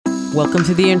Welcome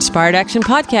to the Inspired Action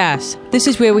Podcast. This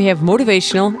is where we have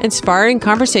motivational, inspiring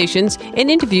conversations and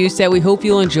interviews that we hope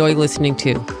you'll enjoy listening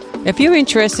to. If you're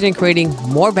interested in creating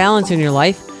more balance in your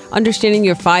life, understanding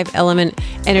your 5-element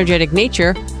energetic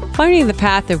nature, finding the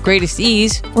path of greatest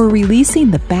ease, or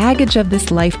releasing the baggage of this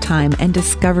lifetime and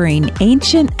discovering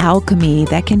ancient alchemy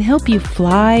that can help you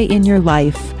fly in your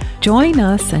life, join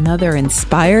us and other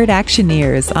inspired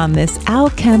actioneers on this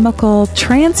alchemical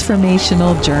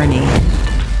transformational journey.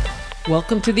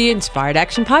 Welcome to the Inspired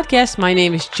Action Podcast. My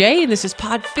name is Jay, and this is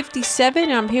Pod 57.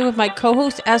 And I'm here with my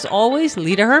co-host, as always,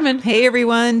 Lita Herman. Hey,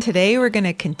 everyone. Today, we're going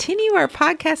to continue our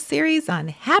podcast series on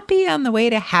Happy on the Way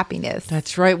to Happiness.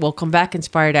 That's right. Welcome back,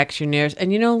 Inspired Actioneers.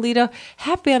 And you know, Lita,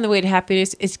 Happy on the Way to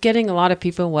Happiness is getting a lot of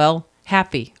people, well,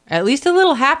 happy. At least a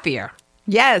little happier.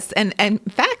 Yes. And in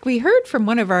fact, we heard from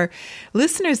one of our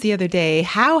listeners the other day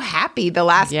how happy the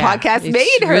last podcast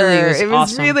made her. It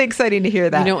was awesome. Really exciting to hear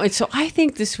that. You know, and so I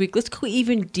think this week, let's go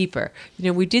even deeper. You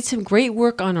know, we did some great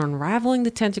work on unraveling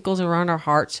the tentacles around our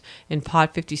hearts in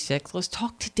Pod 56. Let's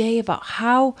talk today about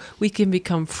how we can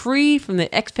become free from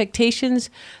the expectations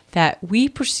that we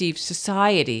perceive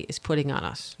society is putting on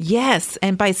us. Yes.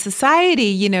 And by society,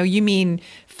 you know, you mean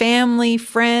family,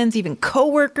 friends, even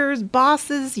coworkers,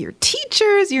 bosses, your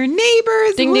teachers, your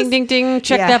neighbors. Ding, ding, ding, ding.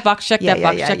 Check that box, check that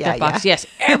box, check that box. Yes,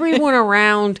 everyone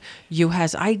around you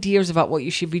has ideas about what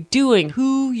you should be doing,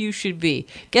 who you should be.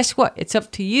 Guess what? It's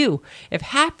up to you. If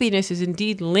happiness is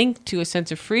indeed linked to a sense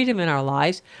of freedom in our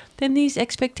lives, then these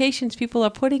expectations people are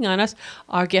putting on us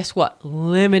are, guess what?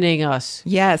 Limiting us.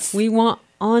 Yes. We want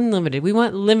unlimited. We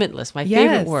want limitless. My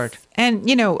favorite word. And,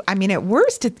 you know, I mean, at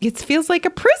worst, it feels like a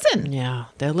prison. Yeah.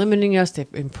 They're limiting us. They're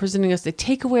imprisoning us. They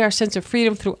take away our sense of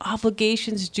freedom through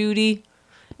obligations, duty,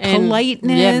 and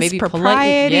politeness,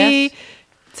 propriety. Yes.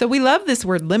 So we love this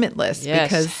word limitless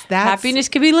because that's... Happiness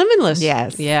can be limitless.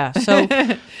 Yes. Yeah.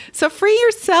 So free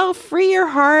yourself, free your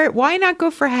heart. Why not go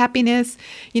for happiness?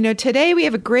 You know, today we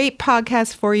have a great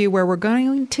podcast for you where we're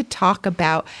going to talk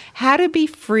about how to be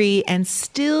free and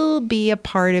still be a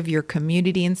part of your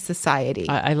community and society.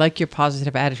 I like your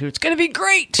positive attitude. It's going to be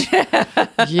great.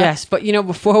 Yes. But, you know,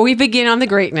 before we begin on the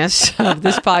greatness of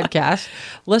this podcast,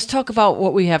 let's talk about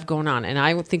what we have going on. And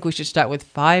I think we should start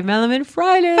with 5-Element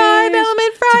Fridays. 5-Element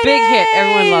Fridays. It's a big hit.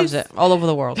 Everyone loves it all over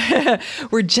the world.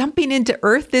 We're jumping into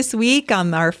Earth this week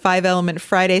on our 5-Element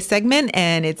Friday segment,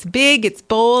 and it's big, it's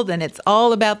bold, and it's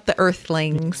all about the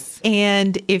Earthlings.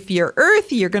 And if you're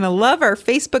Earth, you're going to love our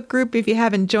Facebook group if you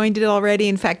haven't joined it already.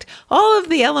 In fact, all of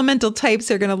the elemental types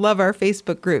are going to love our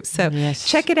Facebook group. So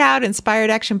check it out,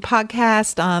 Inspired Action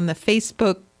Podcast on the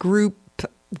Facebook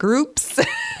groups.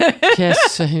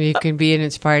 Yes, you can be an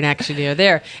inspired actioneer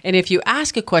there. And if you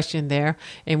ask a question there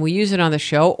and we use it on the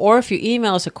show, or if you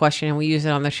email us a question and we use it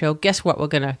on the show, guess what? We're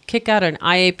going to kick out an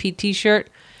IAP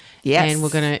t-shirt. Yes. And we're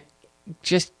going to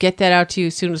just get that out to you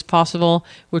as soon as possible.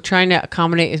 We're trying to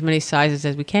accommodate as many sizes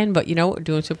as we can, but, you know, we're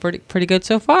doing so pretty good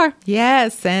so far.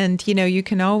 Yes. And, you know, you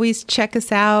can always check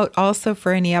us out also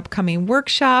for any upcoming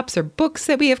workshops or books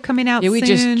that we have coming out soon. We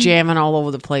just jamming all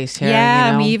over the place here. Yeah.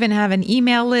 You know? We even have an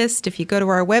email list. If you go to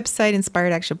our website,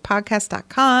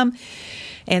 inspiredactionpodcast.com,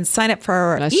 and sign up for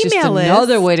our email list. That's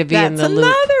another way to be in the loop.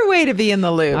 That's another way to be in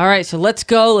the loop. All right, so let's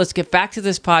go. Let's get back to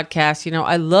this podcast. You know,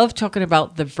 I love talking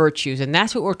about the virtues, and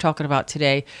that's what we're talking about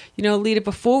today. You know, Lita,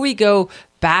 before we go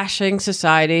bashing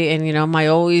society and, you know, my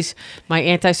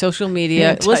anti-social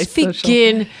media, let's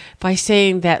begin by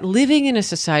saying that living in a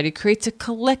society creates a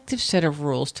collective set of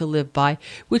rules to live by,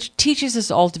 which teaches us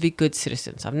all to be good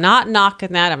citizens. I'm not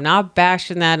knocking that. I'm not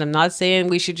bashing that. I'm not saying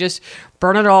we should just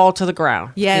burn it all to the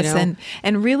ground. Yes, you know?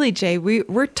 and really, Jay,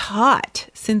 we're taught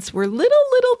since we're little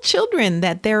children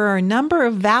that there are a number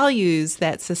of values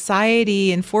that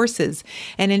society enforces.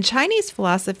 And in Chinese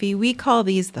philosophy, we call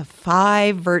these the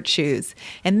 5 virtues.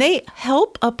 And they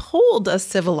help uphold a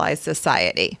civilized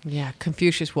society. Yeah,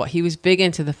 Confucius, he was big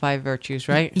into the 5 virtues,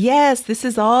 right? Yes, this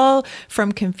is all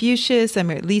from Confucius. I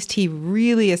mean, at least he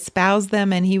really espoused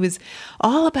them. And he was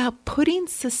all about putting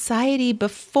society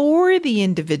before the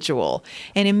individual.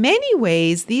 And in many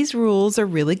ways, these rules are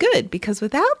really good because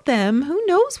without them, who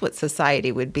knows what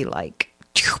society would be like?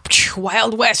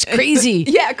 Wild West, crazy.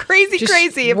 Yeah, crazy. Just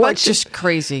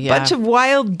crazy, yeah. Bunch of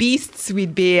wild beasts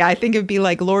we'd be. I think it'd be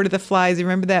like Lord of the Flies. You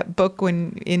remember that book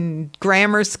when in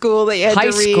grammar school that you had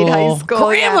to read? High school.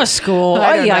 Grammar school.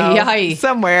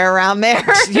 Somewhere around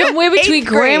there. Somewhere between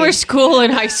grammar school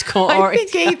and high school. I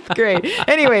think 8th grade.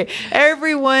 Anyway,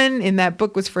 everyone in that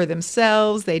book was for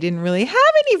themselves. They didn't really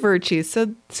have any virtues.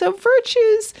 So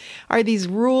virtues are these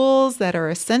rules that are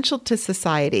essential to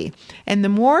society. And the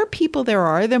more people there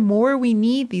are, the more more we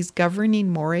need these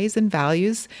governing mores and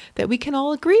values that we can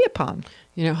all agree upon.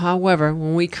 However,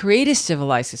 when we create a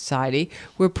civilized society,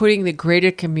 we're putting the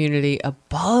greater community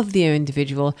above the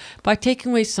individual by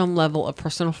taking away some level of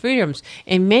personal freedoms.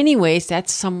 In many ways,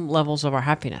 that's some levels of our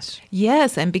happiness.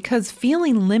 Yes, and because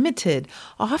feeling limited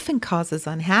often causes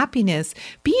unhappiness,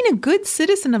 being a good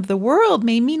citizen of the world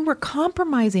may mean we're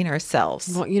compromising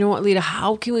ourselves. Well, you know what, Lita?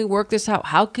 How can we work this out?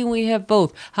 How can we have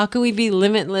both? How can we be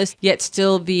limitless yet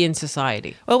still be in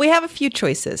society? Well, we have a few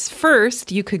choices.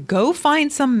 First, you could go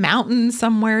find some mountain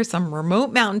somewhere, some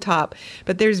remote mountaintop,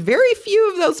 but there's very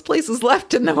few of those places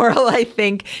left in the world, I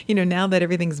think, now that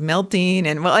everything's melting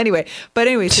and so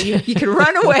you can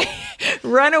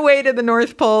run away to the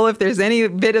North Pole if there's any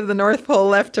bit of the North Pole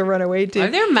left to run away to. Are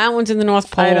there mountains in the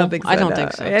North Pole? I don't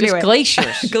think so. Anyway, just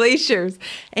glaciers. Glaciers.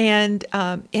 And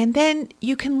then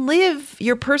you can live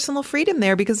your personal freedom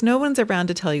there because no one's around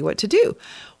to tell you what to do.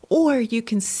 Or you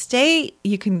can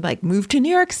move to New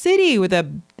York City with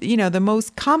the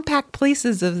most compact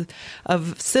places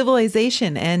of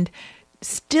civilization and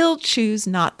still choose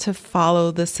not to follow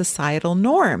the societal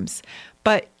norms.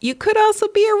 But you could also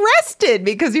be arrested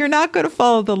because you're not going to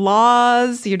follow the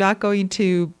laws. You're not going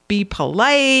to be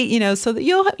polite, so that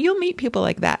you'll meet people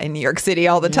like that in New York City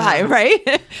all the time,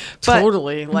 right?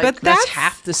 Totally. But that's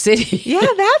half the city. Yeah,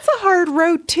 that's a hard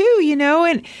road too,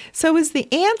 And so is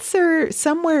the answer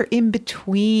somewhere in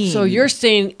between? So you're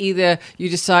saying either you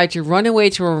decide to run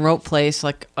away to a remote place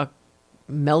like a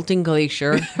melting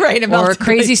glacier right, or a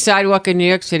crazy sidewalk in New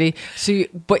York City.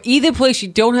 But either place, you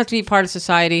don't have to be part of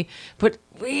society. But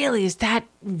really, is that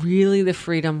really the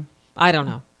freedom? I don't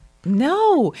know.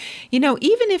 No.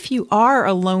 Even if you are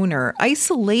a loner,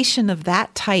 isolation of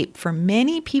that type for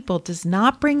many people does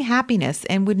not bring happiness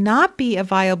and would not be a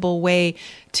viable way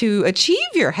to achieve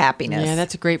your happiness. Yeah,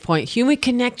 that's a great point. Human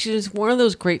connection is one of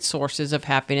those great sources of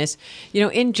happiness.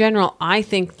 In general, I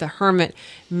think the hermit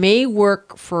may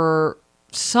work for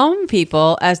some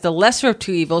people as the lesser of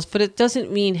two evils, but it doesn't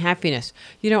mean happiness.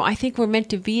 I think we're meant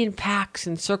to be in packs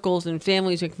and circles and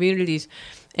families and communities.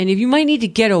 And if you might need to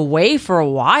get away for a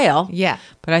while. Yeah.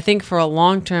 But I think for a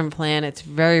long-term plan, it's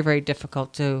very, very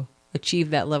difficult to achieve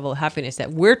that level of happiness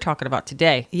that we're talking about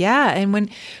today. Yeah. And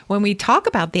when we talk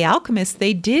about the alchemists,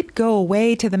 they did go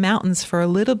away to the mountains for a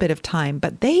little bit of time,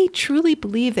 but they truly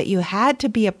believed that you had to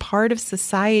be a part of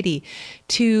society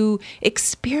to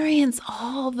experience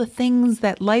all the things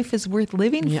that life is worth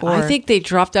living for. I think they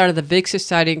dropped out of the big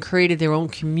society and created their own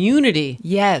community.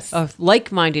 Yes. Of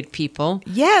like-minded people.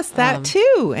 Yes, that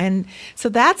too. And so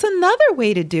that's another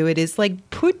way to do it is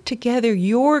put together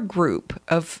your group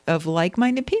of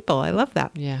like-minded people. I love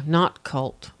that. Yeah, not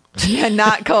cult. Yeah,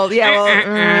 not cult. Yeah, well,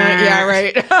 yeah,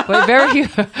 right. But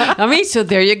so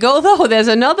there you go, though. There's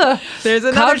another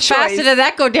choice. Facet of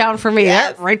that go down for me.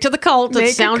 Yes. Right to the cult.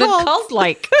 It sounded cult.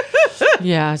 like.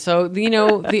 Yeah, so,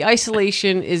 the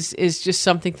isolation is just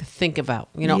something to think about.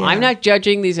 I'm not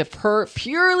judging. These are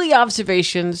purely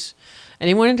observations.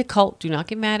 Anyone into cult, do not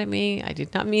get mad at me. I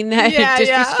did not mean that in a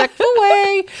disrespectful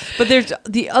way. But there's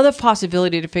the other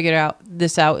possibility to figure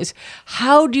this out is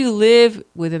how do you live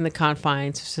within the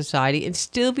confines of society and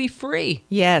still be free?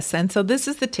 Yes, and so this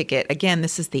is the ticket. Again,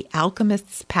 this is the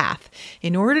alchemist's path.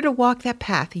 In order to walk that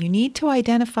path, you need to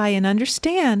identify and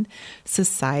understand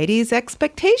society's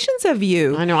expectations of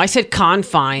you. I know, I said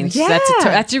confines. Yeah.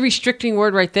 That's a restricting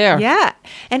word right there. Yeah,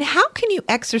 and how can you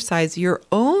exercise your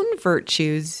own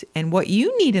virtues and what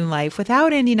you need in life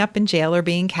without ending up in jail or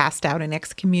being cast out and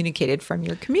excommunicated from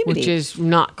your community? Which is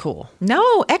not cool.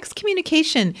 No,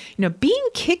 excommunication, being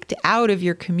kicked out of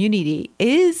your community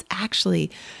is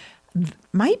actually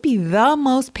might be the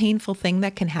most painful thing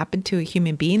that can happen to a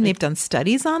human being. They've done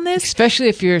studies on this. Especially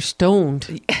if you're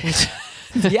stoned.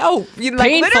 Painful,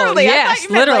 literally. Yes,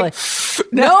 literally.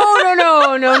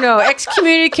 No.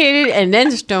 Excommunicated and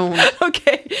then stoned.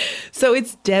 Okay. So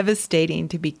it's devastating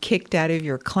to be kicked out of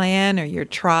your clan or your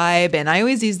tribe. And I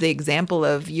always use the example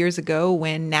of years ago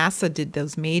when NASA did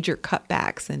those major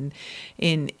cutbacks and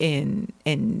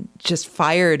just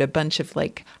fired a bunch of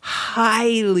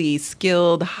highly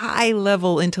skilled,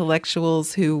 high-level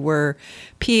intellectuals who were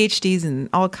PhDs in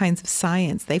all kinds of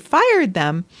science. They fired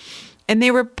them. And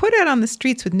they were put out on the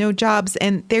streets with no jobs,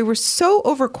 and they were so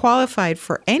overqualified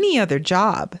for any other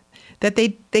job that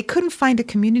they couldn't find a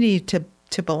community to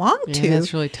belong to. Yeah,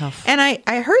 that's really tough. And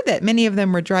I heard that many of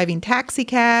them were driving taxi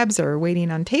cabs or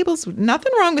waiting on tables.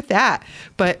 Nothing wrong with that,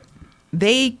 but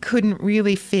they couldn't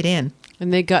really fit in.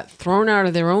 And they got thrown out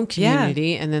of their own Yeah.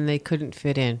 community, and then they couldn't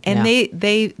fit in. And Yeah.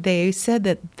 they said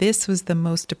that this was the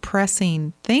most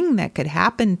depressing thing that could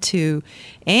happen to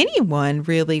anyone,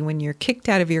 really, when you're kicked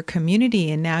out of your community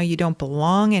and now you don't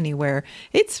belong anywhere.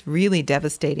 It's really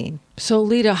devastating. So,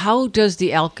 Lita, how does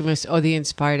the alchemist or the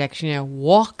inspired actionaire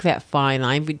walk that fine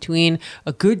line between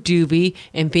a good doobie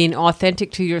and being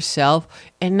authentic to yourself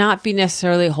and not be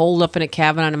necessarily holed up in a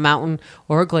cabin on a mountain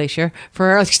or a glacier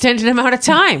for an extended amount of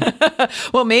time?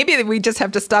 Well, maybe we just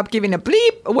have to stop giving a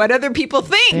bleep what other people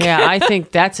think. Yeah, I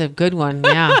think that's a good one.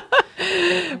 Yeah.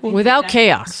 Without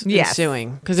chaos Yes.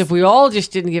 ensuing. Because if we all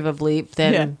just didn't give a bleep,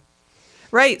 then Yeah.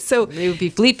 Right. So it would be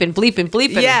bleeping, bleeping,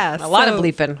 bleeping. Yeah, A lot of so-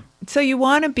 bleeping. So you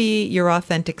want to be your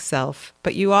authentic self,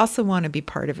 but you also want to be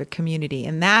part of a community.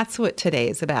 And that's what today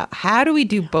is about. How do we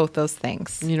do both those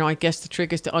things? You know, I guess the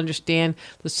trick is to understand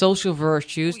the social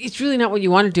virtues. It's really not what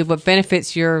you want to do, but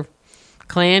benefits your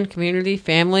clan, community,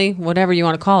 family, whatever you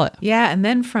want to call it. Yeah, and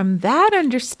then from that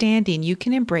understanding, you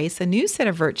can embrace a new set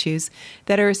of virtues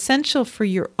that are essential for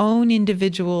your own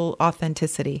individual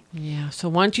authenticity. Yeah. So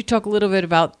why don't you talk a little bit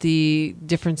about the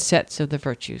different sets of the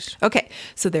virtues? Okay,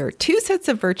 so there are two sets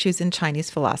of virtues in Chinese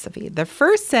philosophy. The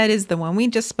first set is the one we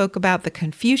just spoke about, the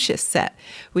Confucius set,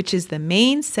 which is the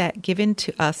main set given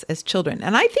to us as children.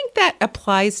 And I think that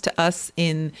applies to us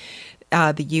in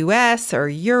the US or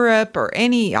Europe or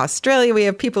any Australia. We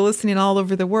have people listening all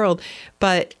over the world,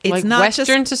 but it's Like not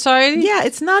Western society? Yeah,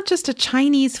 it's not just a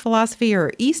Chinese philosophy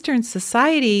or Eastern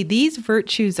society. These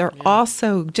virtues are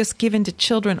also just given to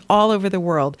children all over the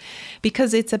world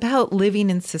because it's about living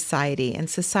in society. And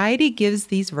society gives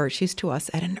these virtues to us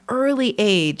at an early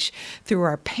age through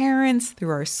our parents,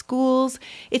 through our schools.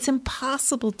 It's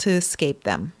impossible to escape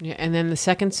them. Yeah. And then the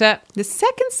second set? The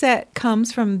second set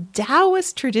comes from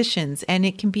Taoist traditions, and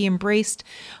it can be embraced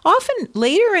often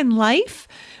later in life.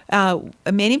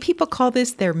 Many people call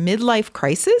this their midlife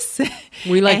crisis.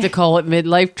 We like to call it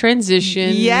midlife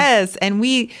transition. Yes. And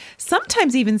we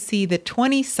sometimes even see the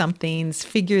 20-somethings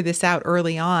figure this out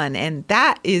early on. And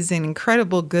that is an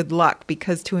incredible good luck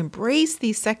because to embrace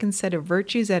these second set of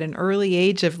virtues at an early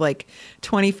age of like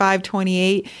 25,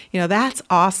 28, that's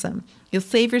awesome. You'll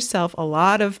save yourself a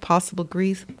lot of possible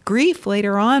grief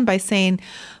later on by saying,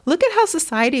 look at how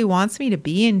society wants me to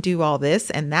be and do all this,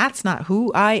 and that's not who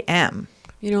I am.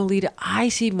 You know, Lita, I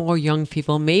see more young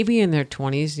people, maybe in their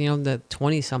 20s, the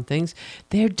 20-somethings.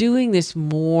 They're doing this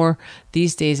more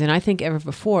these days than I think ever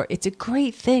before. It's a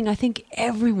great thing. I think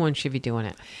everyone should be doing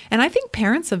it. And I think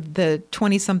parents of the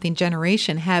 20-something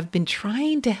generation have been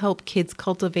trying to help kids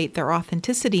cultivate their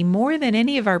authenticity more than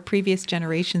any of our previous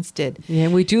generations did. Yeah,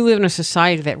 we do live in a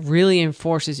society that really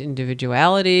enforces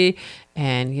individuality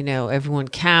and, everyone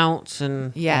counts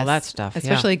and all that stuff.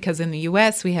 Especially because in the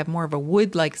U.S., we have more of a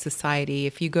wood-like society.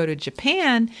 If you go to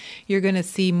Japan, you're going to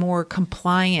see more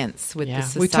compliance with the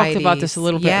society. We talked about this a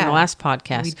little bit in the last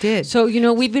podcast. We did. So,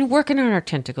 we've been working on our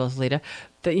tentacles, Lita.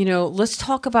 But, let's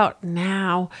talk about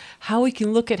now how we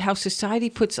can look at how society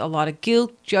puts a lot of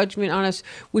guilt, judgment on us,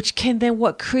 which can then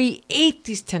create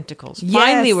these tentacles. Yes.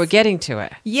 Finally, we're getting to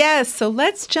it. Yes. So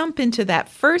let's jump into that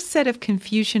first set of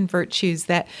Confucian virtues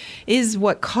that is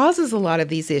what causes a lot of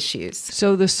these issues.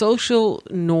 So the social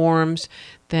norms,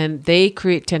 then they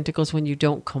create tentacles when you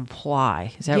don't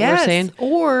comply. Is that what we're saying?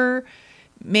 Or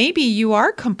maybe you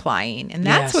are complying, and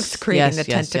that's what's creating the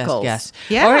tentacles. Yes.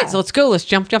 Yeah. All right, so let's go. Let's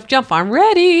jump. I'm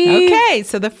ready. Okay,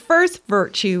 so the first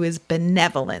virtue is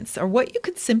benevolence, or what you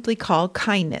could simply call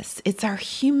kindness. It's our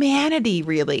humanity,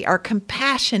 really, our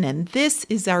compassion, and this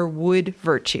is our wood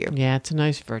virtue. Yeah, it's a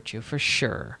nice virtue for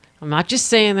sure. I'm not just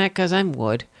saying that because I'm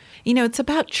wood. It's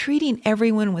about treating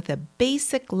everyone with a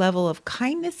basic level of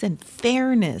kindness and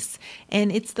fairness.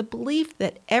 And it's the belief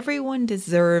that everyone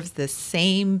deserves the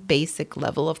same basic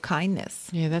level of kindness.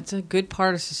 Yeah, that's a good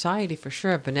part of society for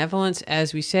sure. Benevolence,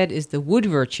 as we said, is the wood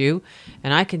virtue.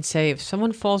 And I can say if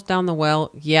someone falls down the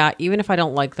well, even if I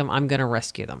don't like them, I'm going to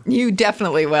rescue them. You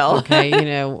definitely will. Okay,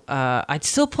 I'd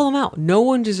still pull them out. No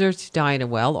one deserves to die in a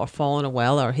well or fall in a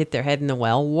well or hit their head in the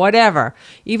well, whatever.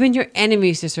 Even your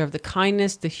enemies deserve the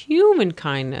kindness, the human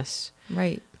kindness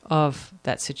Right. of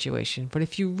that situation. But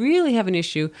if you really have an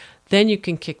issue, then you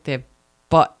can kick their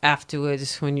butt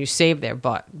afterwards when you save their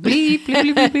butt. Bleep,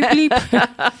 bleep, bleep, bleep, bleep,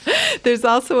 bleep. There's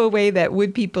also a way that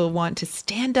wood people want to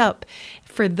stand up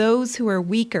for those who are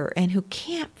weaker and who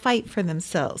can't fight for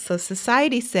themselves. So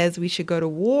society says we should go to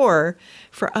war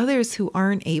for others who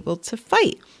aren't able to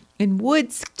fight. And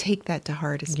Woods take that to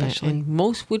heart, especially. Yeah, and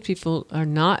most Wood people are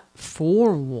not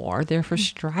for war. They're for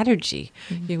strategy.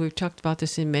 We've talked about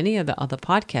this in many of the other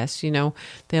podcasts.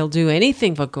 They'll do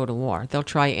anything but go to war. They'll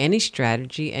try any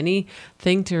strategy,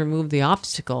 anything to remove the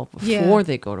obstacle before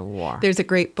they go to war. There's a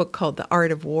great book called The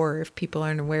Art of War, if people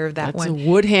aren't aware of that That's one. a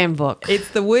Wood handbook. It's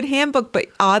the Wood handbook, but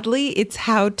oddly, it's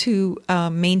how to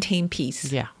maintain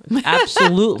peace. Yeah,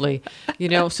 absolutely.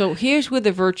 So here's where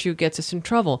the virtue gets us in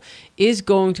trouble. Is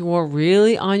going to war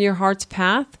really on your heart's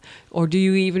path? Or do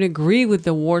you even agree with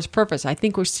the war's purpose? I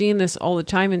think we're seeing this all the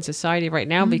time in society right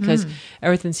now because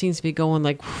everything seems to be going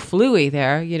like fluey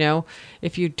there.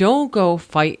 If you don't go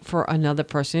fight for another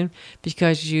person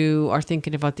because you are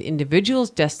thinking about the individual's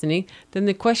destiny, then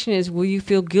the question is, will you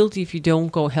feel guilty if you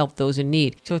don't go help those in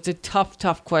need? So it's a tough,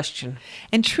 tough question.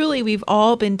 And truly, we've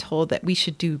all been told that we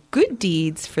should do good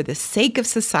deeds for the sake of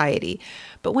society.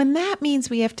 But when that means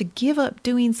we have to give up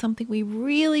doing something we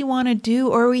really want to do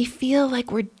or we feel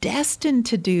like we're destined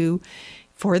to do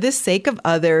for the sake of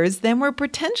others, then we're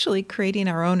potentially creating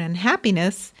our own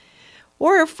unhappiness.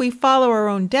 Or if we follow our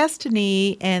own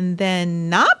destiny and then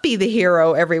not be the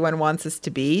hero everyone wants us to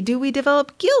be, do we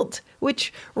develop guilt,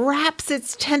 which wraps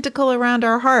its tentacle around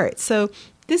our heart? So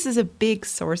this is a big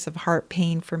source of heart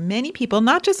pain for many people,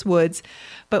 not just Woods,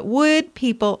 but Wood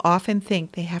people often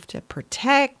think they have to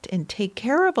protect and take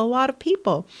care of a lot of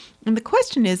people. And the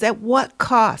question is, at what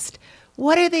cost?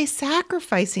 What are they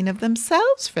sacrificing of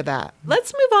themselves for that?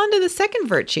 Let's move on to the second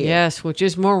virtue. Yes, which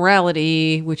is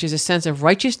morality, which is a sense of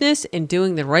righteousness and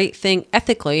doing the right thing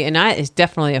ethically. And that is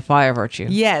definitely a fire virtue.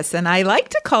 Yes, and I like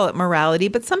to call it morality,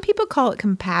 but some people call it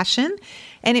compassion.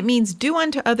 And it means do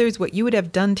unto others what you would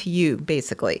have done to you,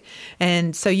 basically.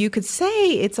 And so you could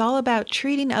say it's all about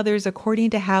treating others according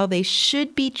to how they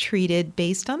should be treated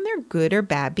based on their good or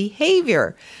bad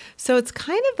behavior. So it's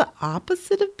kind of the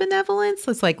opposite of benevolence.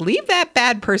 It's like, leave that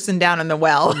bad person down in the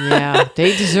well. Yeah,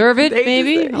 they deserve it,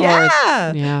 maybe.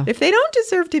 Yeah. If they don't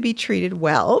deserve to be treated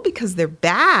well because they're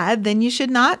bad, then you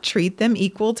should not treat them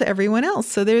equal to everyone else.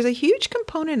 So there's a huge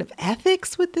component of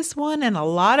ethics with this one and a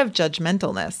lot of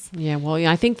judgmentalness. Yeah,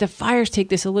 well, I think the fires take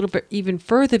this a little bit even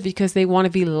further because they want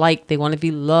to be liked, they want to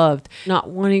be loved, not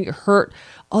wanting to hurt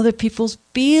other people's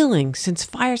feelings, since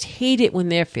fires hate it when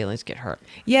their feelings get hurt.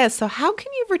 Yeah, so how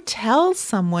can you ever tell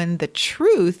someone the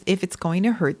truth if it's going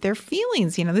to hurt their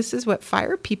feelings? This is what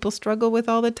fire people struggle with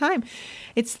all the time.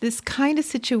 It's this kind of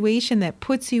situation that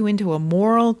puts you into a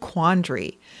moral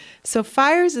quandary. So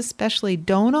fires especially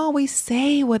don't always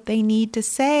say what they need to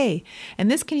say. And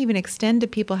this can even extend to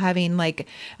people having like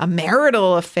a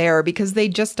marital affair because they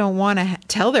just don't want to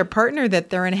tell their partner that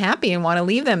they're unhappy and want to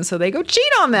leave them. So they go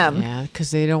cheat on them. Yeah,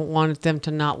 because they don't want them to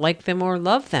not like them or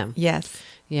love them. Yes.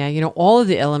 Yeah, all of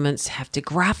the elements have to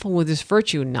grapple with this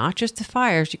virtue, not just the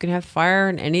fires. You can have fire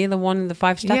in any of the one of the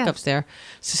 5 stuck-ups there.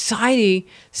 Society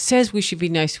says we should be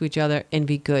nice to each other and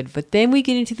be good. But then we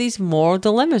get into these moral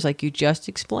dilemmas like you just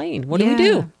explained. What do we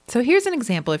do? So here's an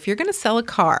example. If you're going to sell a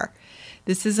car,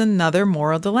 this is another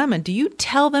moral dilemma. Do you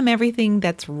tell them everything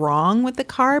that's wrong with the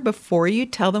car before you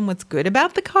tell them what's good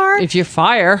about the car? If you're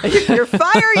fire. If you're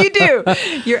fire, you do.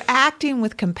 You're acting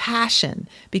with compassion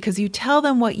because you tell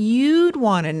them what you'd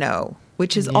want to know,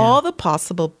 which is all the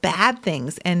possible bad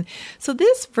things. And so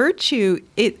this virtue,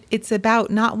 it's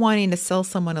about not wanting to sell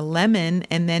someone a lemon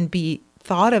and then be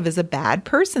thought of as a bad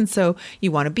person. So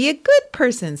you want to be a good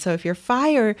person. So if you're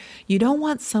fire, you don't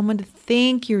want someone to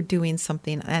think you're doing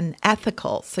something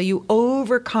unethical. So you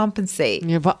overcompensate.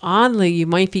 Yeah, but oddly, you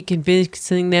might be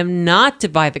convincing them not to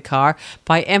buy the car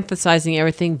by emphasizing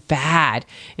everything bad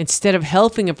instead of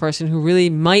helping a person who really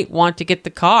might want to get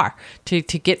the car, to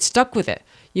get stuck with it.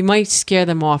 You might scare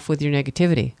them off with your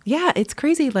negativity. Yeah, it's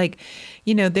crazy. Like,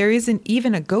 there isn't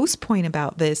even a ghost point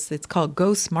about this. It's called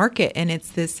ghost market. And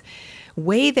it's this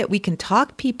way that we can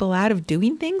talk people out of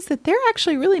doing things that they're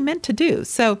actually really meant to do.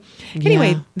 So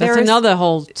anyway, that's another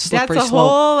whole slippery That's a slope.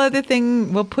 whole other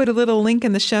thing. We'll put a little link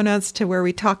in the show notes to where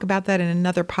we talk about that in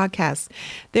another podcast.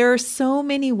 There are so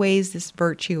many ways this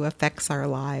virtue affects our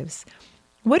lives.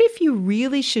 What if you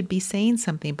really should be saying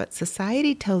something, but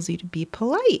society tells you to be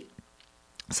polite?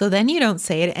 So then you don't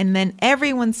say it, and then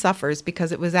everyone suffers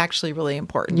because it was actually really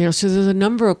important. So there's a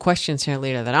number of questions here,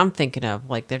 Lita, that I'm thinking of.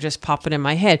 Like, they're just popping in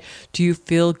my head. Do you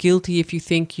feel guilty if you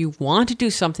think you want to do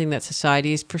something that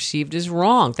society is perceived as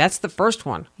wrong? That's the first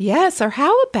one. Yes. Or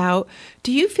how about,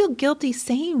 do you feel guilty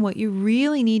saying what you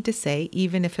really need to say,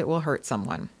 even if it will hurt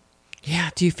someone?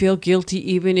 Yeah. Do you feel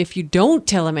guilty even if you don't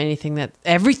tell them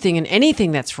everything and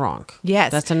anything that's wrong?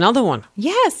 Yes. That's another one.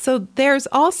 Yes. So there's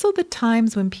also the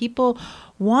times when people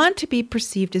want to be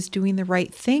perceived as doing the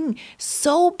right thing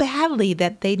so badly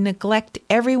that they neglect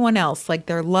everyone else, like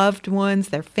their loved ones,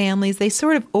 their families. They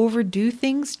sort of overdo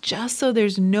things just so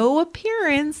there's no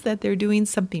appearance that they're doing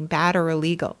something bad or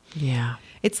illegal. Yeah.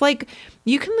 It's like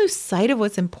you can lose sight of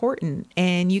what's important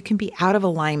and you can be out of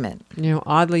alignment.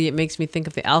 Oddly, it makes me think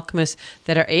of the alchemists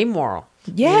that are amoral.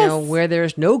 Yes. Where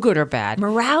there's no good or bad.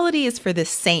 Morality is for the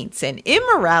saints and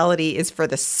immorality is for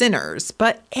the sinners.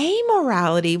 But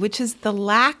amorality, which is the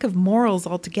lack of morals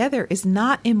altogether, is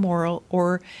not immoral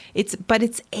but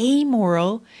it's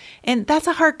amoral. And that's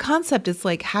a hard concept. It's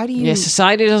like, how do you... Yeah,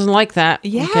 society doesn't like that.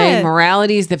 Yeah. Okay,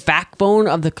 morality is the backbone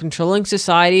of the controlling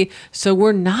society. So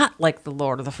we're not like the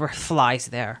Lord of the Flies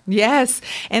there. Yes.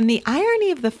 And the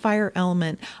irony of the fire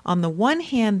element, on the one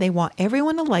hand, they want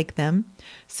everyone to like them.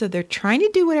 So they're trying to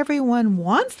do what everyone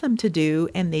wants them to do,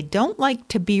 and they don't like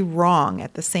to be wrong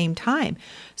at the same time.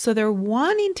 So they're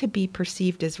wanting to be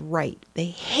perceived as right. They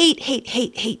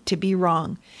hate to be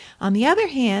wrong. On the other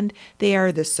hand, they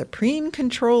are the supreme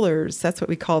controllers. That's what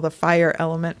we call the fire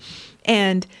element.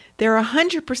 And they're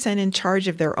 100% in charge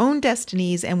of their own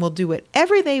destinies and will do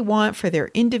whatever they want for their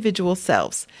individual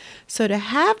selves. So to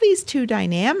have these two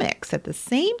dynamics at the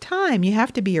same time, you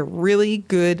have to be a really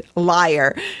good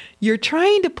liar. You're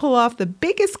trying to pull off the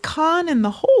biggest con in the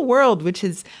whole world, which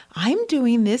is, I'm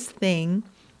doing this thing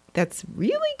that's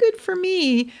really good for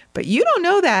me, but you don't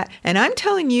know that. And I'm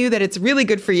telling you that it's really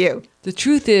good for you. The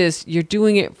truth is, you're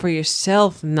doing it for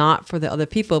yourself, not for the other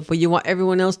people. But you want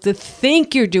everyone else to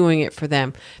think you're doing it for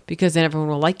them, because then everyone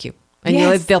will like you. And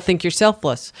Yes. they'll think you're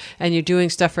selfless and you're doing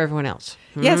stuff for everyone else.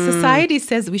 Yes, society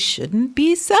says we shouldn't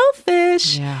be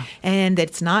selfish. Yeah. And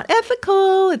it's not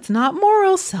ethical. It's not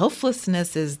moral.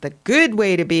 Selflessness is the good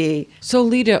way to be. So,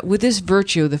 Lita, with this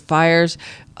virtue, the fires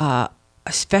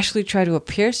especially try to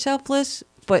appear selfless,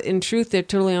 but in truth, they're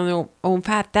totally on their own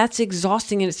path. That's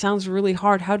exhausting and it sounds really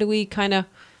hard. How do we kind of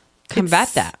combat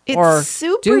that? It's Or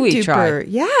super do we duper. try?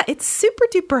 Yeah, it's super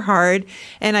duper hard.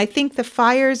 And I think the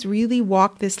fires really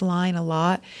walk this line a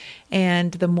lot.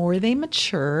 And the more they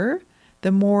mature,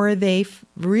 the more they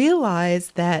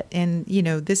realize that, and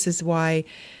this is why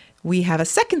we have a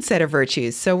second set of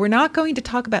virtues. So we're not going to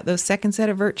talk about those second set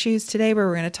of virtues today, but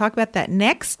we're going to talk about that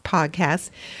next podcast.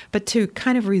 But to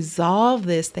kind of resolve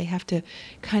this, they have to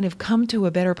kind of come to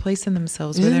a better place in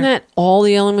themselves. Isn't that all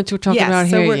the elements we're talking about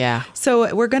here? Yeah.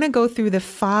 So we're going to go through the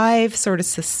 5 sort of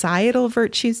societal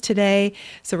virtues today.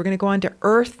 So we're going to go on to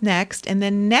earth next. And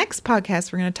then next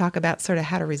podcast, we're going to talk about sort of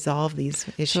how to resolve these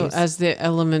issues. So as the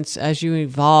elements, as you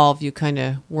evolve, you kind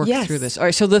of work Yes. through this. All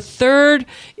right. So the third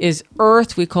is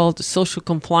earth. We call it social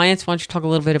compliance. Why don't you talk a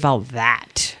little bit about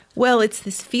that? Well, it's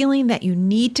this feeling that you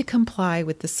need to comply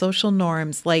with the social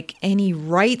norms, like any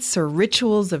rites or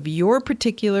rituals of your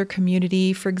particular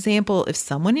community. For example, if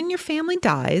someone in your family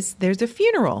dies, there's a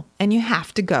funeral and you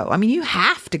have to go. I mean, you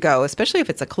have to go, especially if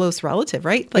it's a close relative,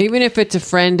 right? Like, even if it's a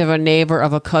friend of a neighbor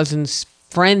of a cousin's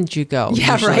friend, you go.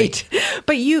 Yeah, usually. right.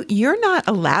 But you're not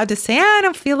allowed to say, I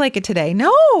don't feel like it today.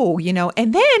 No,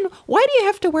 and then why do you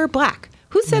have to wear black?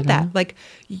 Who said that? Like,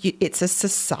 it's a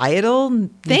societal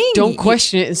thing. Don't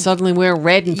question it and suddenly wear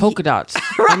red and polka dots.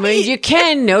 Right. I mean, you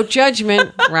can, no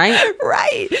judgment, right?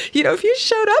 Right. If you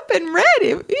showed up in red,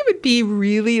 it would be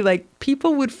really like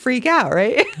people would freak out,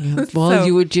 right? Well,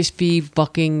 you would just be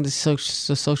bucking the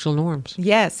social norms.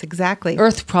 Yes, exactly.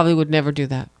 Earth probably would never do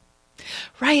that.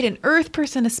 Right. An earth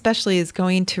person especially is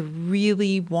going to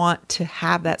really want to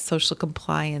have that social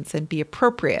compliance and be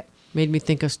appropriate. Made me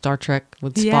think of Star Trek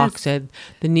when Spock Yes. said,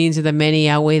 the needs of the many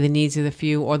outweigh the needs of the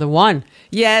few or the one.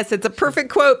 Yes, it's a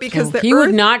perfect quote because He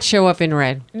would not show up in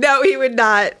red. No, he would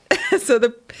not. So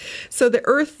the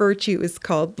earth virtue is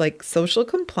called like social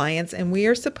compliance, and we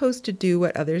are supposed to do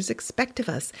what others expect of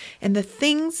us and the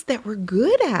things that we're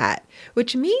good at,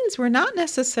 which means we're not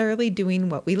necessarily doing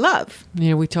what we love.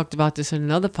 We talked about this in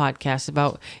another podcast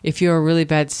about if you're a really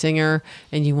bad singer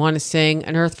and you want to sing,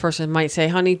 an earth person might say,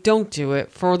 honey, don't do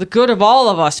it for the good of all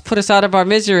of us. Put us out of our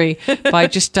misery by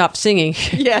just stop singing.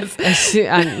 Yes.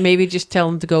 And maybe just tell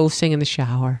them to go sing in the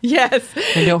shower. Yes.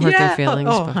 And don't hurt their feelings.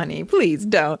 Oh, but- honey, please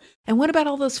don't. And what about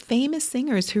all those famous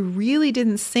singers who really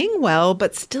didn't sing well,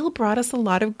 but still brought us a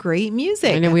lot of great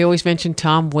music. I know we always mention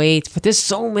Tom Waits, but there's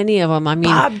so many of them. I mean,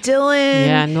 Bob Dylan.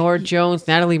 Yeah, Norah Jones,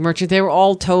 Natalie Merchant. They were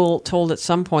all told at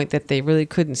some point that they really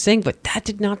couldn't sing, but that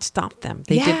did not stop them.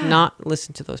 They did not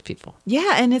listen to those people.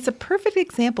 Yeah, and it's a perfect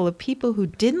example of people who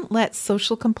didn't let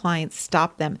social compliance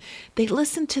stop them. They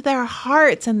listened to their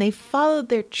hearts and they followed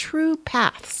their true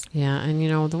paths. Yeah,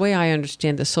 and the way I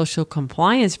understand the social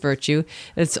compliance virtue,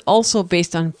 it's also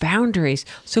based on boundaries.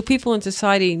 So people in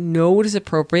society know what is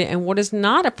appropriate and what is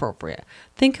not appropriate.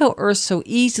 Think how Earth so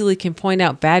easily can point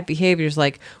out bad behaviors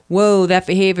like, whoa, that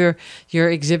behavior you're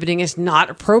exhibiting is not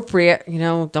appropriate.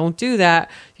 Don't do that.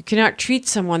 You cannot treat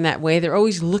someone that way. They're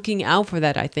always looking out for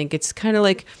that, I think. It's kind of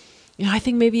like, I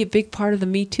think maybe a big part of the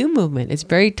Me Too movement. It's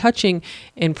very touching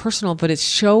and personal, but it's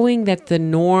showing that the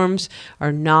norms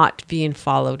are not being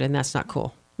followed, and that's not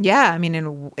cool. Yeah, I mean,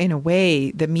 in a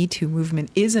way, the Me Too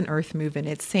movement is an Earth movement.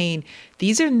 It's saying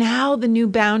these are now the new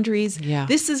boundaries. Yeah.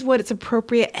 This is what it's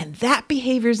appropriate, and that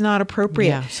behavior is not appropriate.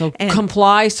 Yeah, so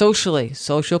comply socially,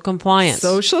 social compliance.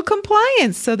 Social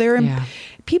compliance. So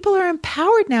people are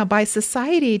empowered now by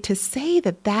society to say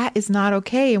that that is not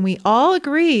okay. And we all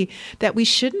agree that we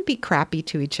shouldn't be crappy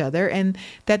to each other and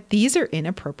that these are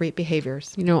inappropriate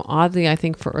behaviors. Oddly, I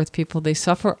think for Earth people, they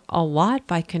suffer a lot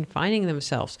by confining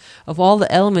themselves. Of all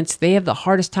the elements, they have the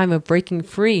hardest time of breaking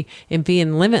free and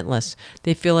being limitless.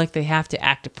 They feel like they have to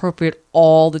act appropriate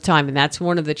all the time. And that's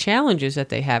one of the challenges that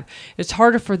they have. It's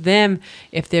harder for them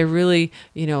if they're really,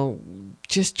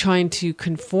 just trying to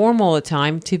conform all the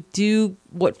time to do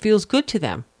what feels good to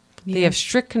them. Yeah. They have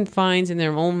strict confines in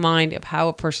their own mind of how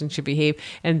a person should behave,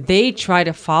 and they try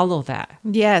to follow that.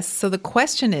 Yes. So the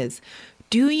question is,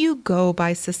 do you go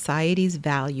by society's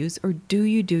values or do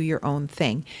you do your own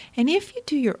thing? And if you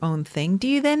do your own thing, do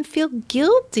you then feel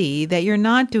guilty that you're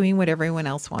not doing what everyone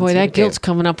else wants you to do? Boy, that guilt's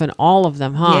coming up in all of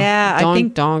them, huh? Yeah, I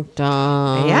think.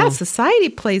 Yeah, society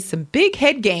plays some big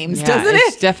head games, doesn't it?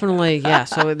 It's definitely, yeah.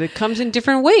 So it comes in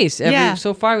different ways.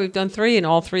 So far, we've done 3, and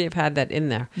all 3 have had that in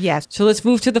there. Yes. So let's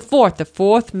move to the 4th. The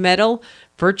 4th metal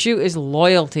virtue is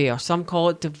loyalty, or some call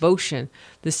it devotion.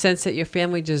 The sense that your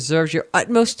family deserves your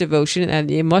utmost devotion and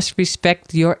you must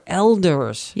respect your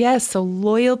elders. Yes, so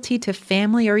loyalty to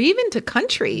family or even to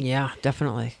country. Yeah,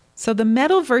 definitely. So the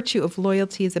metal virtue of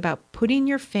loyalty is about putting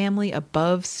your family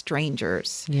above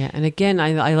strangers. Yeah, and again,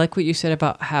 I like what you said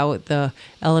about how the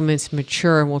elements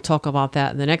mature, and we'll talk about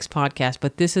that in the next podcast.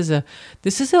 But this is a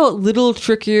little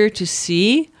trickier to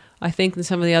see, I think, than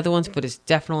some of the other ones, but it's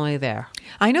definitely there.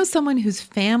 I know someone whose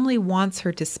family wants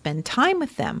her to spend time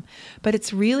with them, but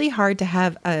it's really hard to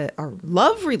have a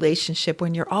love relationship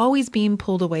when you're always being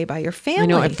pulled away by your family. I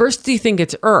know, at first you think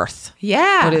it's earth.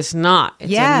 Yeah. But it's not.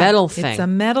 It's a metal thing. It's a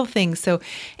metal thing. So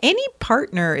any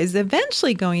partner is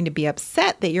eventually going to be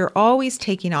upset that you're always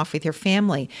taking off with your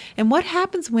family. And what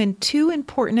happens when 2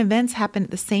 important events happen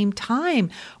at the same time?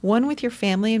 One with your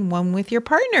family and one with your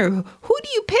partner. Who do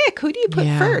you pick? Who do you put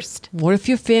first? What if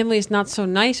your family is not so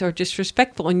nice or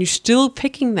disrespectful and you're still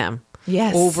picking them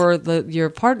over your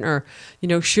partner?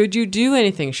 Should you do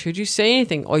anything? Should you say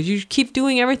anything? Or you keep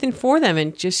doing everything for them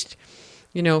and just,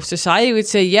 society would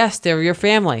say, yes, they're your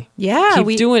family. Yeah.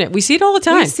 Keep doing it. We see it all the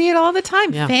time. We see it all the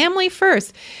time. Yeah. Family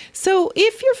first. So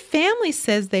if your family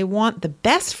says they want the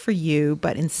best for you,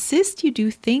 but insist you do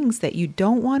things that you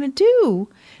don't want to do,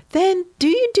 then do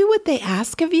you do what they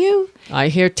ask of you? I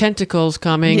hear tentacles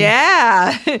coming.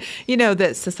 Yeah.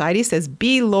 That society says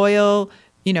be loyal,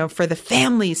 for the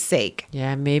family's sake.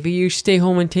 Yeah, maybe you stay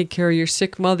home and take care of your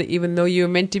sick mother, even though you were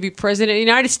meant to be president of the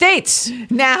United States.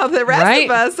 Now the rest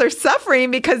of us are suffering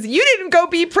because you didn't go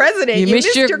be president. You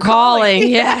missed your calling.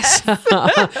 Yes.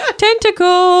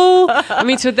 Tentacle. I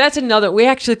mean, so that's another. We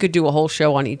actually could do a whole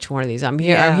show on each one of these. I'm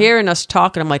hearing us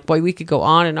talking. I'm like, boy, we could go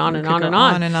on and on and on and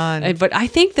on. And on. But I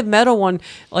think the metal one,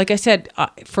 like I said,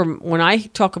 from when I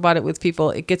talk about it with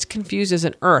people, it gets confused as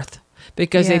an earth.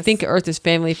 Because they think Earth is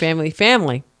family, family,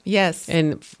 family. Yes.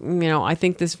 And, I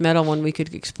think this metal one we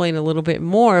could explain a little bit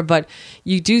more. But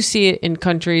you do see it in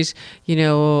countries,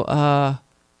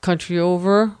 country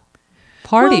over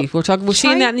party. We're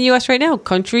seeing that in the U.S. right now.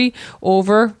 Country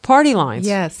over party lines.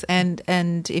 Yes.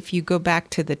 And if you go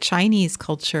back to the Chinese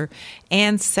culture,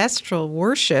 ancestral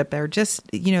worship or just,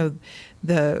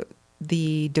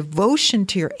 the devotion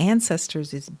to your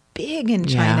ancestors is big in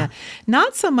China.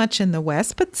 Not so much in the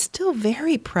West, but still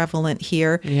very prevalent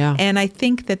here. Yeah. And I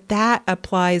think that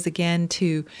applies again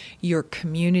to your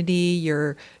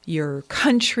community, your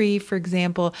country, for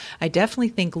example. I definitely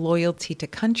think loyalty to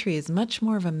country is much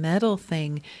more of a mental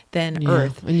thing than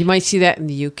earth. And you might see that in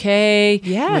the UK. Yes.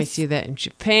 You might see that in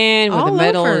Japan, where All the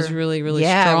metal over. is really, really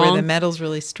yeah, strong. where the metal's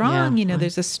really strong. Yeah.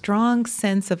 There's a strong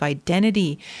sense of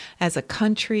identity as a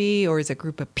country or as a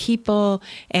group of people,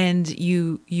 and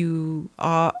you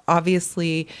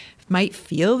obviously might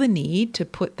feel the need to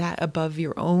put that above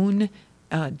your own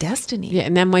destiny. Yeah,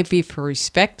 and that might be for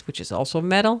respect, which is also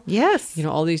metal. Yes.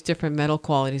 All these different metal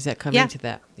qualities that come into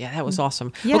that. Yeah, that was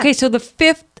awesome. Yeah. Okay, so the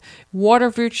fifth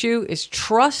water virtue is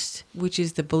trust, which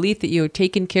is the belief that you are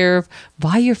taken care of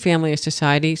by your family or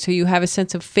society. So you have a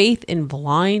sense of faith in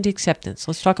blind acceptance.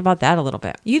 Let's talk about that a little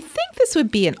bit. You'd think this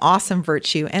would be an awesome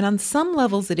virtue, and on some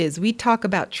levels it is. We talk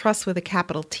about trust with a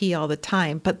capital T all the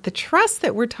time, but the trust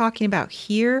that we're talking about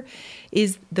here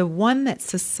is the one that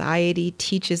society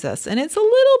teaches us, and it's a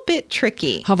little bit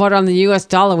tricky. How about on the US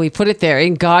dollar? We put it there,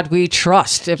 in God we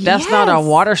trust. If that's not a Yes.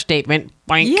 water statement,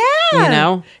 boink,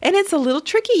 Yeah. And it's a little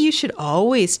tricky. You should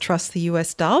always trust the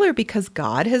US dollar because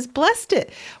God has blessed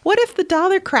it. What if the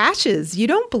dollar crashes? You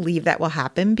don't believe that will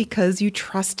happen because you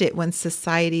trust it when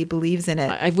society believes in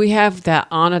it. We have that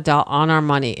on our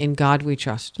money. In God we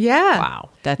trust. Yeah. Wow.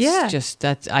 That's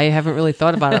I haven't really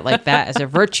thought about it like that as a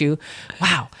virtue.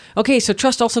 Wow. Okay, so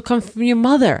trust also comes from your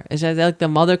mother. Is that like the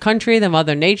mother country, the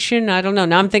mother nation? I don't know.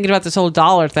 Now I'm thinking about this whole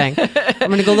dollar thing. I'm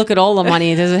going to go look at all the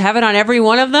money. Does it have it on every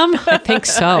one of them? I think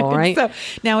so, right? So,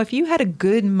 now, if you had a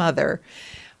good mother,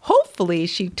 hopefully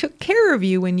she took care of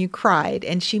you when you cried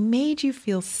and she made you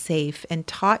feel safe and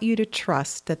taught you to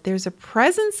trust that there's a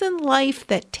presence in life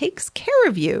that takes care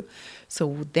of you.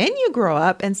 So then you grow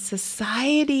up and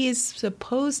society is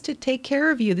supposed to take care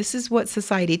of you. This is what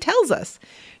society tells us.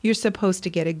 You're supposed to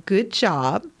get a good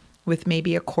job with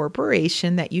maybe a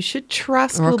corporation that you should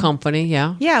trust. Or a company,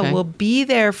 yeah. Yeah, Okay. will be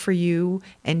there for you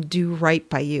and do right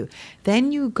by you.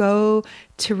 Then you go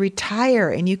to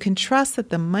retire and you can trust that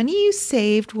the money you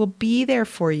saved will be there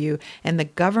for you and the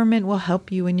government will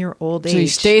help you in your old age. So you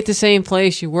stay at the same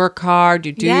place, you work hard,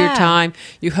 you do your Yeah. time,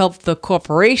 you help the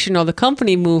corporation or the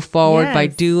company move forward by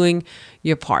Yes. doing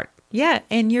your part. Yeah,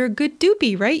 and you're a good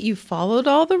doopy, right? You followed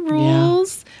all the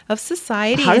rules of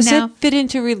society. How and does now, it fit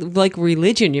into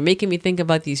religion? You're making me think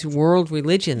about these world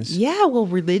religions. Yeah, well,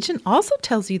 religion also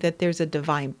tells you that there's a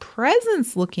divine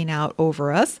presence looking out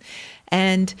over us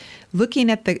and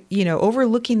looking at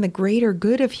overlooking the greater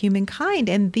good of humankind.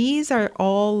 And these are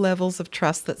all levels of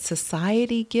trust that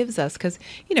society gives us because,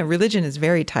 religion is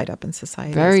very tied up in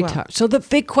society. Very as well. tough. So the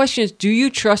big question is, do you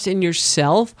trust in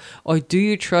yourself or do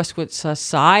you trust what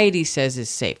society says is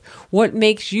safe? What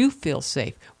makes you feel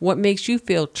safe? What makes you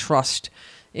feel trust?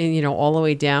 And, all the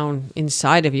way down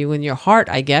inside of you in your heart,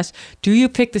 I guess. Do you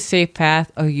pick the safe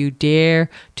path or you dare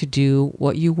to do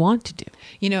what you want to do?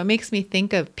 It makes me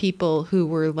think of people who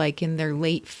were like in their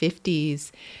late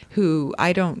 50s who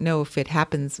I don't know if it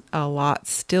happens a lot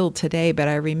still today, but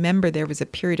I remember there was a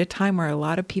period of time where a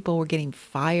lot of people were getting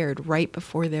fired right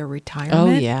before their retirement.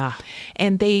 Oh, yeah.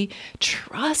 And they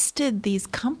trusted these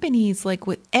companies like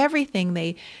with everything.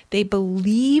 They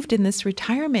believed in this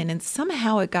retirement and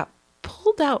somehow it got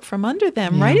pulled out from under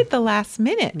them right at the last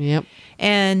minute. Yep.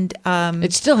 And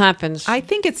It still happens. I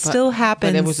think it still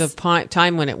happens. But there was a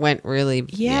time when it went really...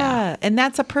 Yeah. And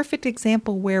that's a perfect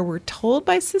example where we're told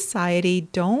by society,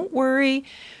 don't worry,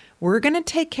 we're going to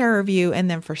take care of you. And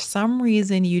then for some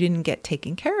reason, you didn't get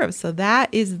taken care of. So that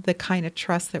is the kind of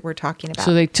trust that we're talking about.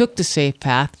 So they took the safe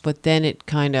path, but then it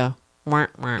kind of...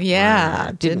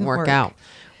 didn't work out.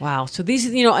 Wow. So these,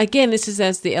 again, this is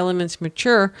as the elements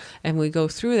mature and we go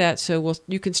through that. So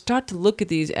you can start to look at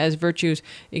these as virtues,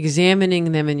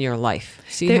 examining them in your life.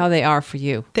 See how they are for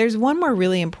you. There's one more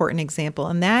really important example,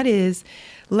 and that is,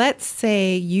 let's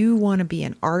say you want to be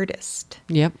an artist.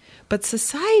 Yep. But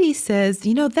society says,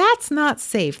 that's not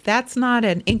safe. That's not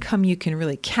an income you can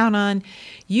really count on.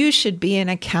 You should be an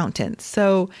accountant.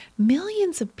 So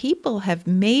millions of people have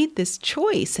made this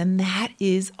choice, and that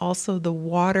is also the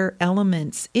water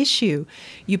elements issue.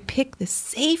 You pick the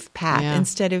safe path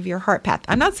instead of your heart path.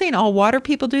 I'm not saying all water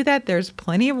people do that. There's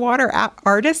plenty of water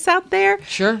artists out there.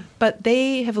 Sure. But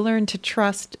they have learned to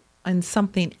trust on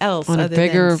something else On a other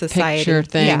bigger than society. picture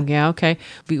thing. Yeah, okay.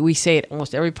 We say it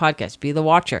almost every podcast. Be the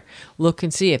watcher. Look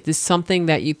and see if this is something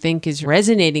that you think is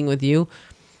resonating with you.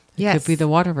 It Yes. could be the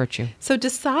water virtue. So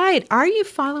decide, are you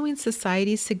following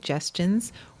society's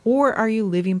suggestions Or are you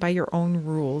living by your own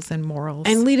rules and morals?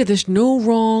 And Lita, there's no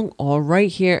wrong or right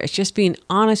here. It's just being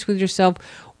honest with yourself.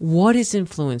 What is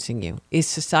influencing you? Is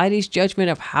society's judgment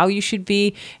of how you should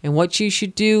be and what you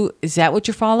should do, is that what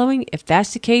you're following? If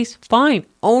that's the case, fine.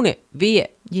 Own it. Be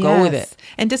it. Go with it.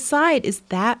 And decide, is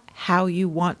that how you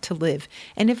want to live?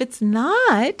 And if it's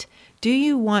not, do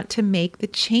you want to make the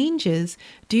changes?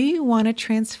 Do you want to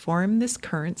transform this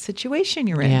current situation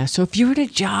you're in? Yeah. So if you're at a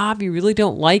job you really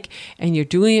don't like and you're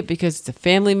doing it because it's a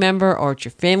family member or it's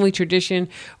your family tradition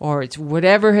or it's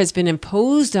whatever has been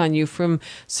imposed on you from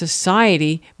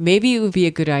society, maybe it would be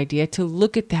a good idea to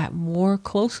look at that more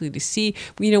closely to see,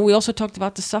 we also talked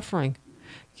about the suffering.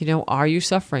 Are you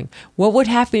suffering? What would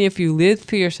happen if you lived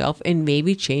for yourself and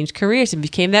maybe changed careers and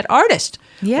became that artist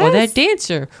or that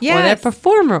dancer or that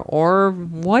performer or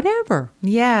whatever?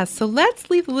 Yeah. So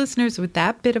let's leave the listeners with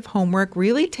that bit of homework.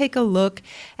 Really take a look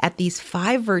at these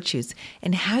 5 virtues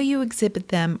and how you exhibit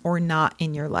them or not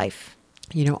in your life.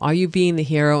 Are you being the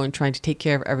hero and trying to take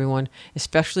care of everyone,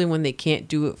 especially when they can't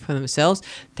do it for themselves?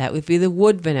 That would be the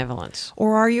wood benevolence.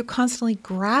 Or are you constantly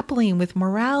grappling with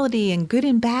morality and good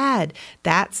and bad?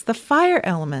 That's the fire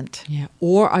element. Yeah.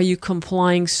 Or are you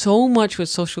complying so much with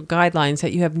social guidelines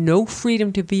that you have no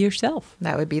freedom to be yourself?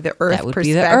 That would be the earth That would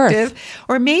perspective. be the earth.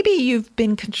 Or maybe you've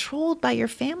been controlled by your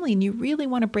family and you really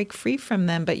want to break free from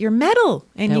them, but you're metal.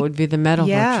 And that would be the metal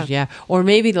virtues, yeah. Or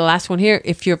maybe the last one here,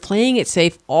 if you're playing it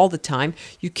safe all the time,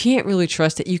 you can't really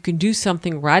trust that you can do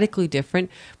something radically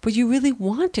different, but you really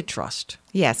want to trust.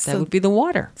 Yes. That would be the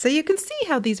water. So you can see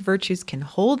how these virtues can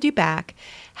hold you back.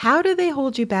 How do they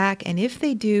hold you back? And if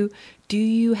they do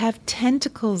you have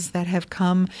tentacles that have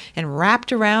come and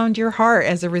wrapped around your heart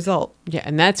as a result? Yeah,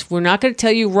 and we're not going to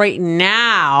tell you right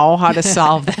now how to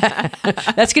solve that.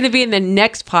 That's going to be in the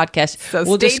next podcast. So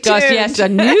we'll discuss, tuned. a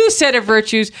new set of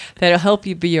virtues that'll help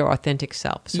you be your authentic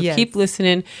self. So keep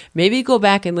listening. Maybe go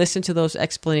back and listen to those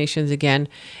explanations again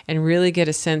and really get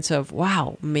a sense of,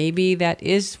 wow, maybe that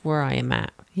is where I am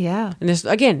at. Yeah. And there's,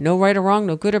 again, no right or wrong,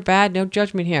 no good or bad, no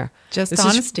judgment here. Just this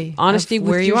honesty. Honesty of with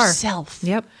where you yourself. Are.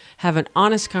 Yep. Have an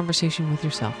honest conversation with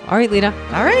yourself. All right, Lita.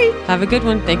 All right. Have a good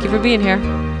one. Thank you for being here.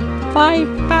 Bye.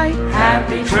 Bye.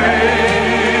 Happy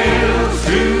trails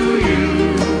to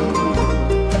you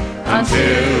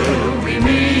until we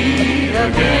meet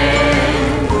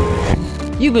again.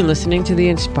 You've been listening to the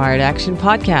Inspired Action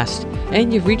Podcast,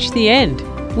 and you've reached the end.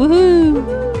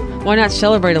 Woohoo! Why not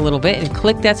celebrate a little bit and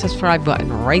click that subscribe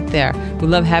button right there? We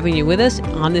love having you with us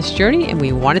on this journey, and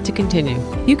we want it to continue.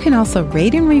 You can also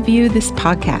rate and review this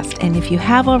podcast. And if you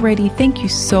have already, thank you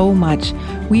so much.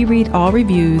 We read all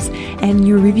reviews, and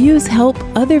your reviews help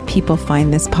other people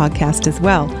find this podcast as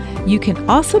well. You can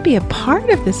also be a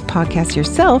part of this podcast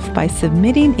yourself by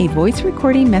submitting a voice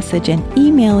recording message and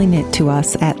emailing it to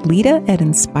us at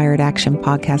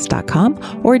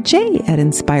lita@inspiredactionpodcast.com or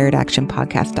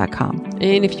jay@inspiredactionpodcast.com.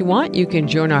 And if you want, you can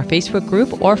join our Facebook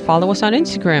group or follow us on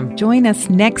Instagram. Join us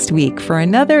next week for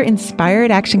another Inspired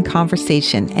Action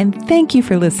conversation. And thank you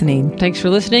for listening. Thanks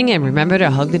for listening, and remember to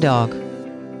hug the dog.